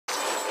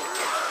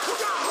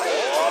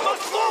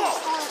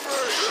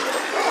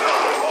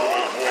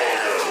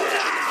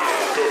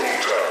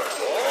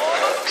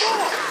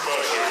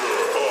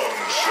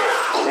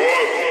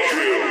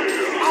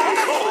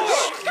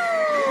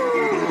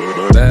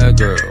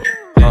girl.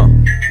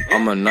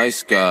 I'm a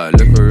nice guy.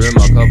 Liquor in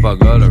my cup, I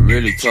gotta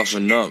really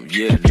toughen up.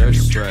 Yeah,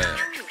 nurse strap.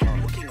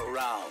 Looking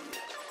around.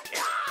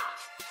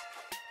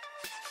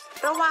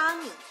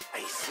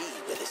 I see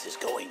where this is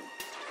going.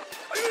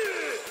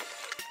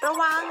 I'm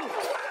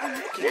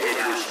looking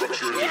around.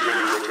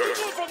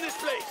 Go from this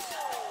place.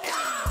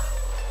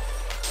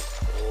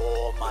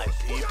 Oh, my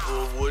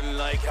people wouldn't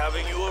like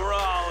having you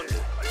around.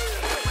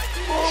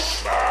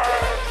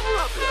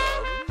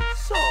 Problem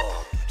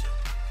solved.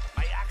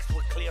 My axe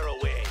will clear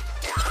away.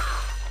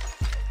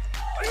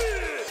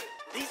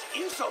 These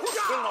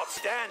insults will not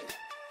stand.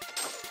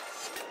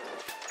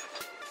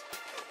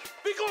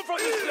 Be gone from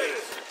this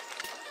place.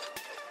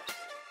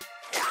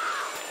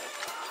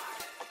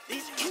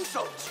 These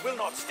insults will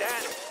not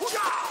stand.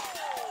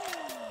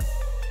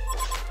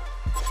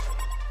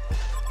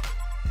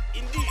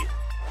 Indeed.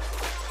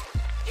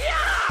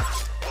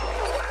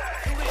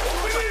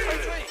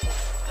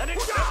 And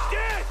accept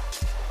death.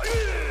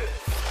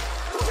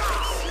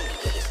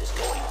 Where this is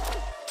going.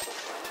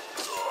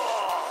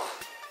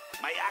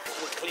 My axe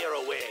will clear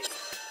away.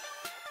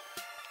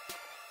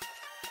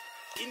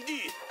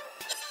 Indeed.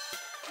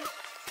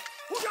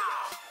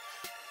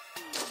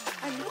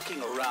 I'm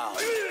looking around.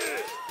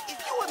 If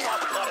you are not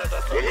part of the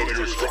One of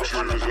your structures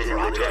is under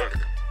attack.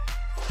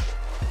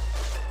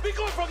 Be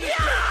gone from this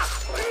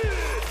place!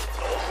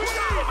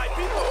 Oh, my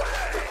people!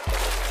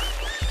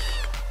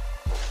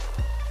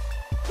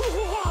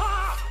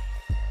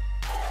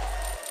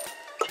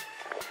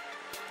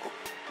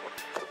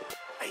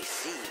 I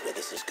see where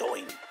this is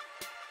going.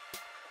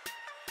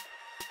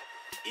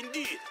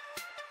 Indeed.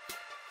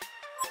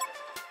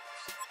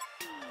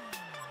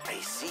 I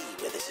see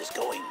where this is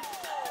going.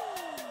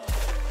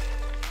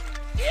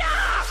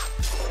 Yeah!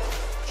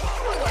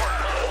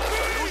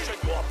 Solution,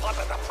 you are part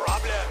of the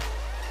problem.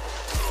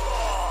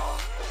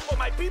 For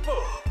my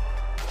people.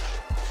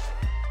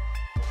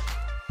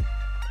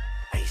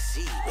 I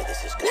see where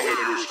this is going. One of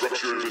your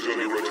structures is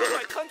under attack.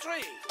 My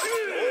country.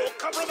 No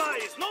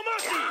compromise, no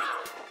mercy.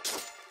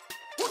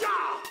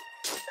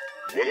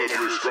 One of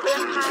your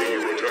structures is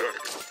under attack.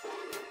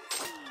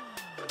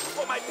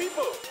 For my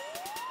people.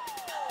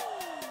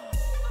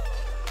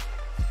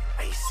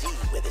 I see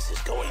where this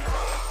is going.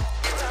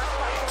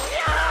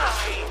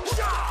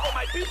 For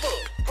my people.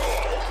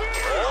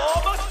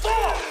 Oh, must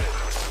fall.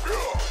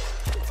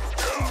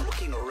 I'm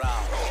looking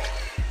around.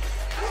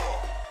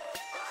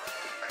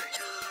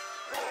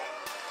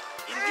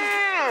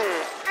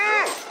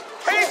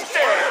 Taste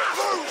it!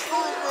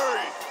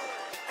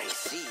 I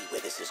see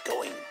where this is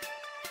going.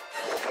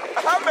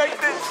 I make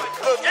this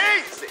look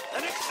easy.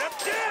 And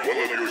accept it. One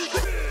of your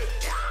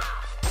structures.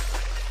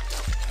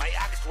 My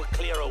axe will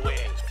clear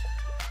away.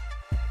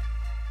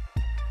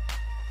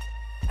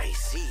 I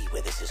see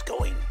where this is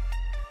going.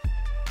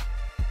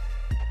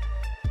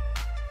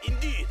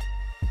 Indeed.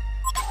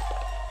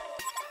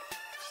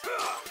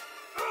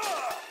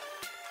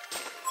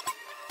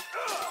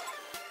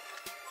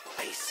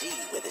 I see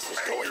where this is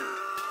going.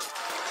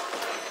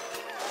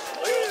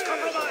 Oh,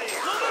 compromise!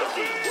 No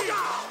mercy!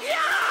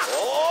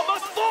 Oh,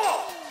 must fall!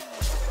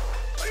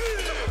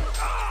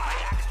 My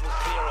axe will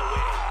clear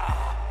away.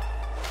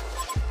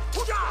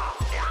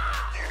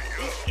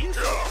 These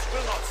insults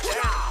will not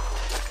stand.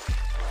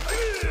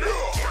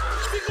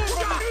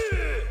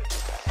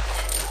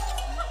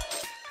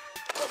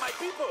 For my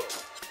people.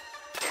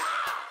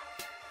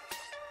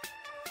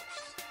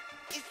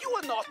 If you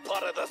are not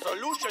part of the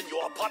solution, you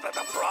are part of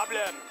the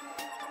problem.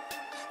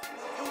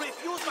 You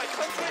refuse my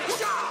country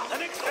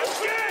and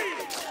accept gain.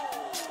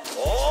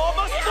 Oh,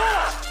 must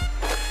stop.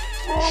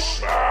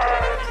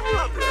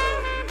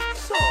 Problem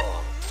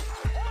solved.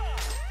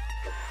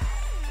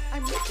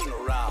 I'm looking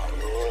around.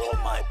 Oh,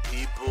 my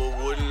people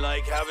wouldn't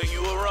like having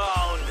you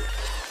around.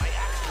 My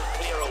axe will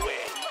clear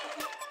away.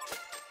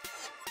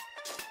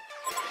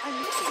 I'm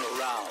looking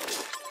around.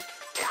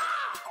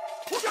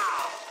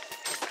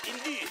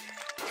 Indeed.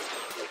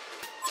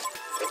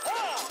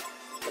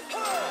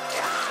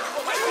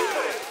 For my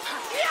people.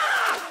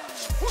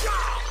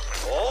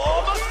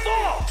 Oh, must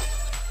fall.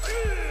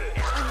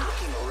 I'm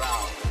looking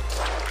around.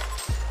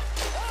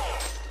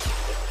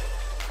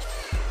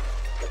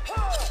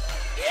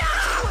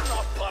 You're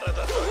not part of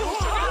the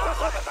solution, you're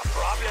part of the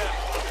problem.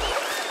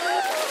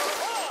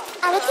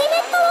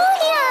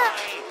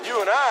 You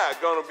and I are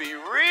gonna be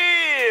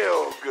real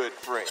good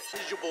friends.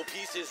 Visual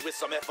pieces with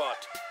some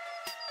effort.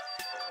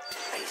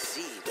 I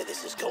see where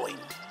this is going.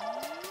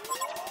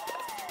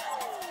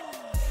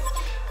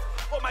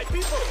 For my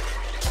people.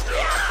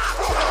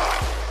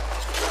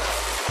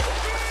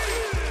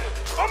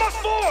 I must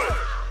fall.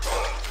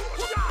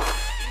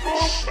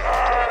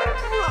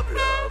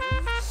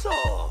 Problem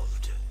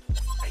solved.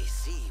 I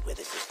see where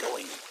this is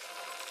going.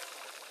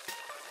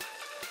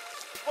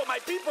 For my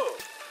people.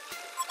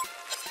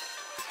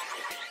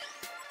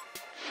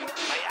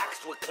 My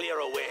axe will clear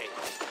away.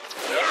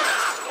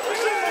 From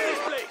this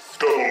place.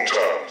 Double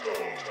tap.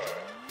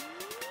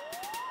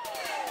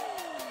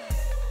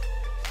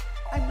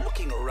 I'm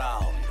looking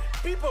around.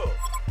 People.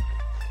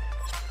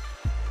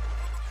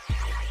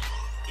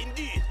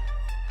 Indeed.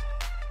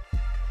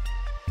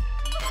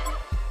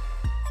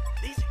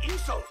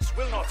 insults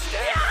will not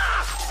stand.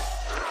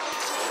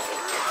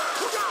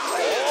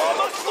 Oh,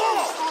 my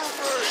God!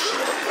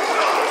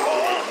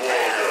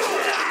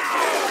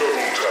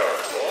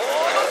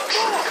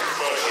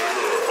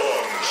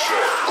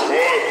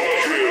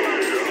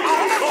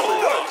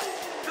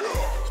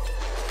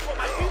 For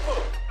my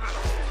people,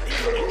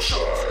 these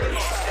insults will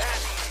not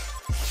stand.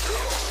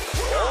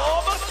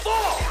 Oh, my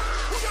God!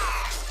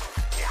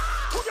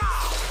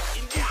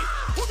 Indeed.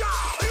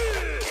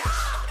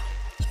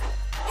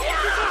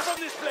 From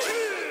this place.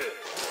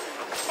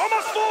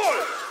 Almost full!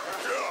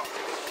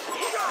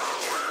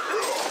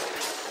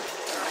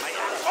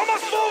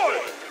 Almost full!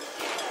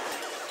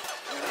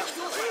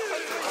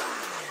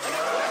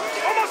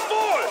 Almost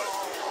full!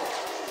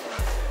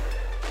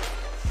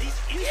 These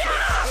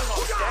insults will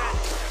not stand.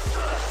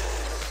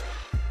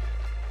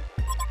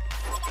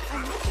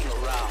 I'm looking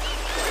around.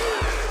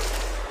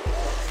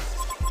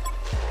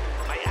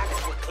 My axe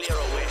will clear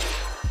away.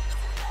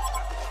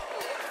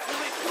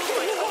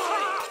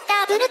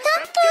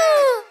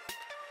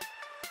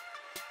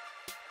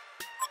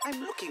 I'm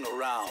looking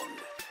around.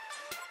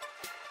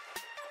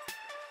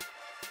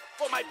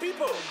 For my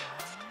people.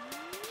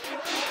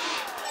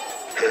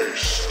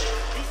 Haste.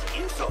 These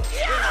insults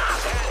will not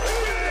stand.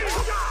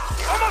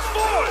 Almost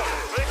full!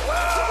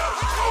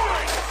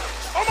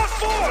 Almost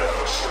full!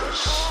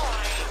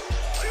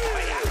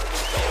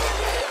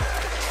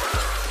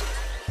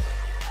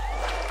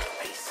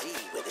 I see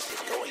where this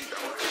is going.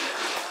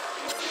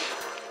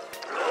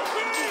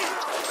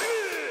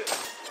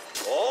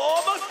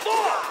 Almost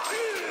full!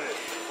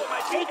 For my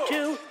Take people.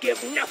 two, give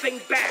nothing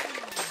back.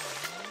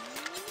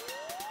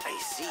 I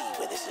see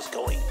where this is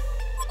going.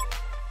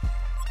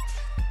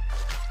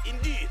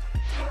 Indeed.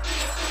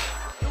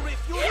 You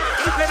refuse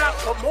to Keep it up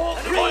for more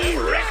green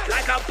wrecked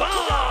like a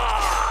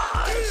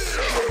boss.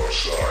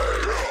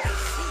 Genocide.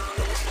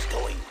 where this is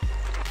going.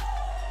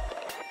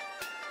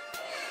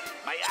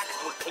 My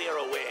axe will clear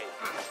away.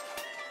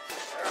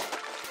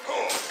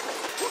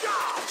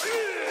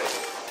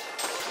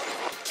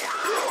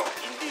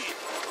 Indeed.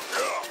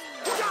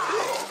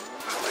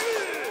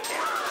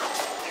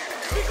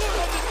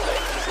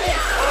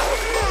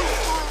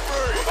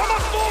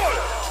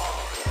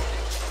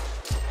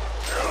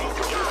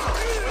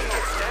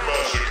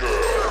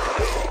 Massacre.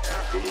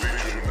 The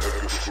Legion have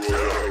destroyed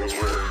a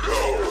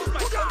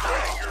Hellborn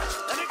tower.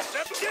 And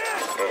accept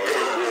death! A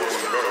Hellborn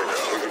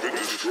barracks has been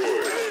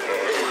destroyed. A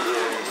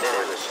Hellborn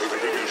barracks has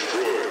been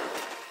destroyed.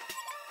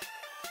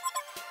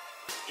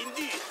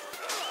 Indeed.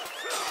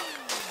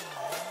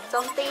 โจ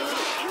มตี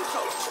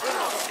Insults will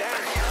not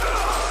stand.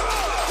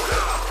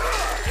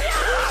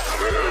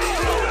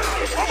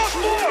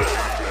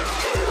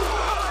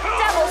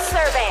 Double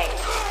serving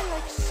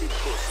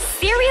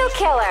Serial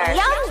killer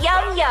Yum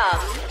yum yum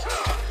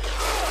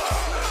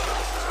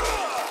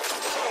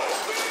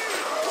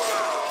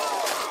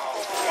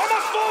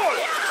Almost full!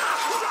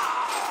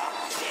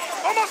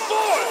 Almost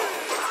full!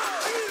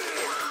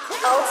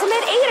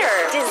 Ultimate Eater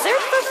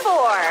Dessert for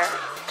 4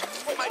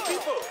 For my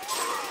people.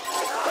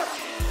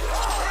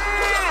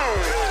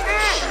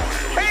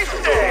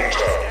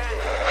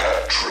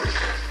 Hat-trick.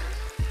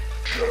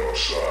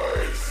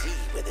 Genocide. See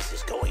where this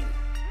is going.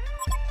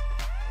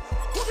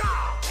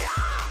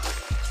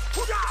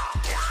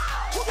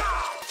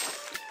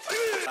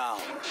 Down.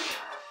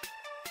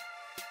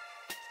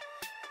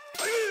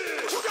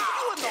 You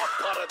are not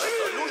part of the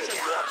solution,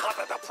 you are part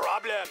of the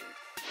problem.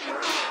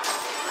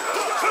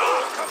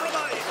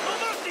 Compromise, no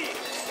mercy.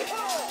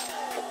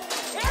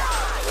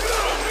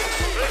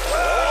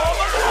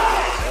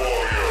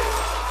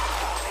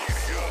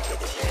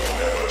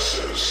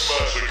 Nemesis.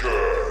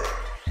 Massacre.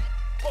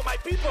 For my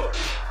people.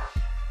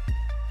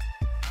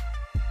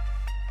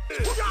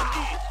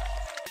 Indeed.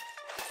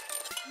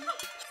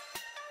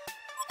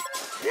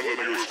 One of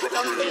your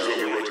structures is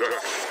under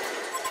attack.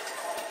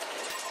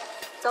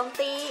 โจม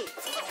ตี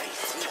I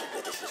see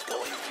where this is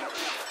going.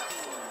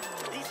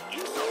 These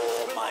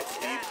insults, my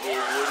people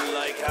wouldn't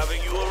like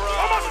having you around.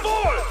 Almost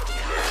full!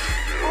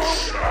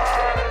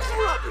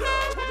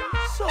 Problem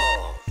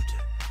solved.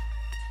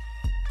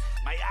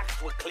 My axe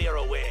will clear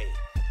away.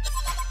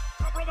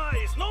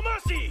 Compromise, no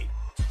mercy!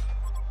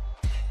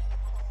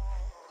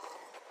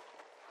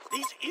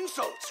 These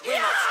insults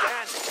will not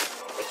stand.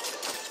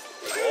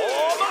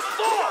 Almost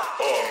full!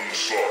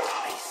 Onslaught.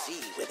 I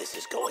see where this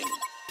is going.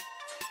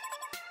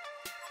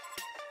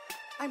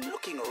 I'm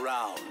looking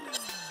around.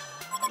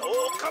 No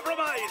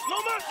compromise, no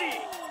mercy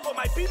for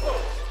my people.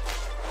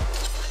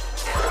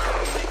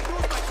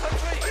 Refuse my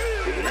country.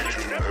 The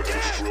Legion have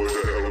destroyed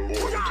a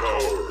Hellborn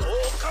tower. No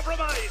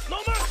compromise, no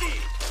mercy.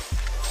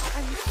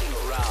 I'm looking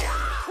around.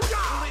 You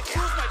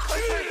refuse my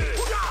country.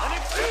 And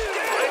accept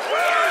death.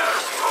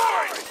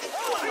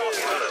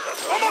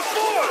 Almost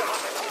full.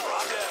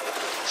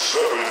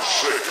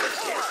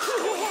 7-6.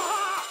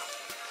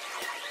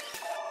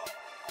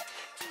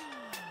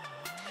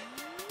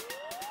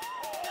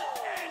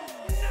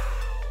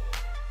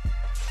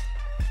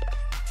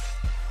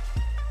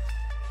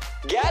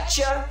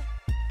 Gotcha!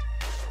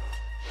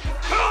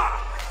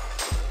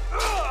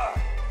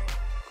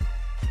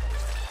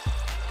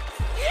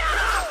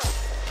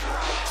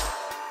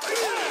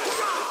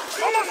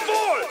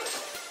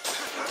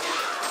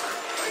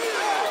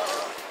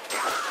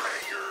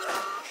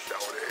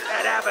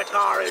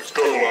 is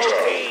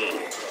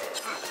cruelty.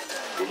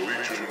 The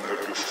Legion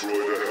have destroyed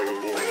a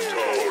Hellborn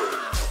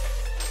tower.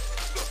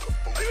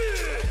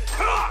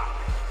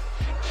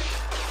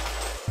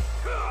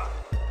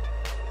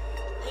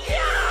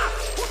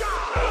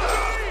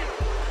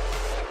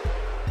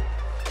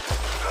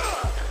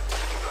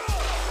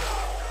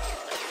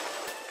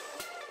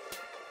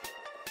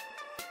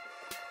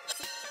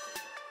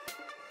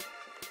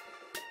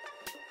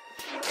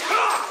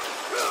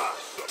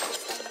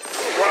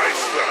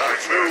 Christ, the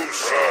two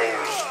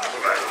souls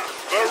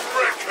cleft. The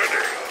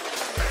reckoning.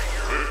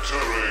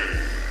 Victory!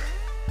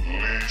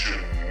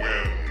 Legion